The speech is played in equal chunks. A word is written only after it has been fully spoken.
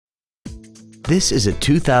This is a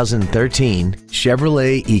 2013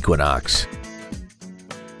 Chevrolet Equinox.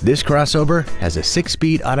 This crossover has a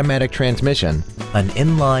 6-speed automatic transmission, an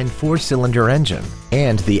inline 4-cylinder engine,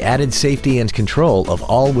 and the added safety and control of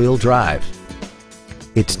all-wheel drive.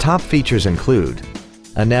 Its top features include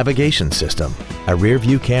a navigation system, a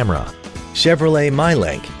rear-view camera, Chevrolet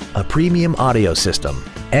MyLink, a premium audio system,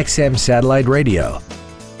 XM satellite radio,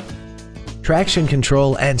 traction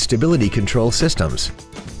control and stability control systems,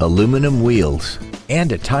 aluminum wheels,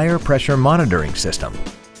 and a tire pressure monitoring system.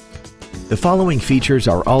 The following features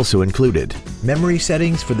are also included: memory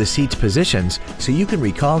settings for the seat's positions so you can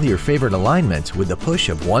recall your favorite alignments with the push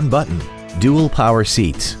of one button, dual power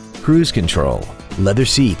seats, cruise control, leather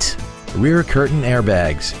seats, rear curtain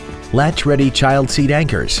airbags, latch-ready child seat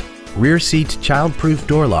anchors, rear seat child-proof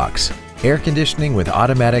door locks, air conditioning with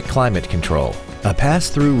automatic climate control, a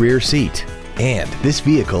pass-through rear seat, and this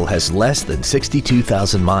vehicle has less than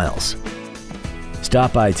 62,000 miles.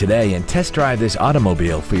 Stop by today and test drive this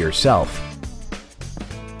automobile for yourself.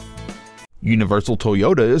 Universal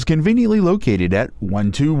Toyota is conveniently located at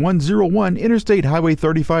 12101 Interstate Highway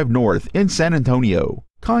 35 North in San Antonio.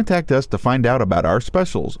 Contact us to find out about our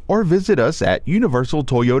specials or visit us at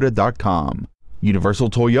universaltoyota.com. Universal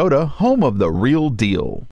Toyota, home of the real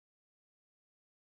deal.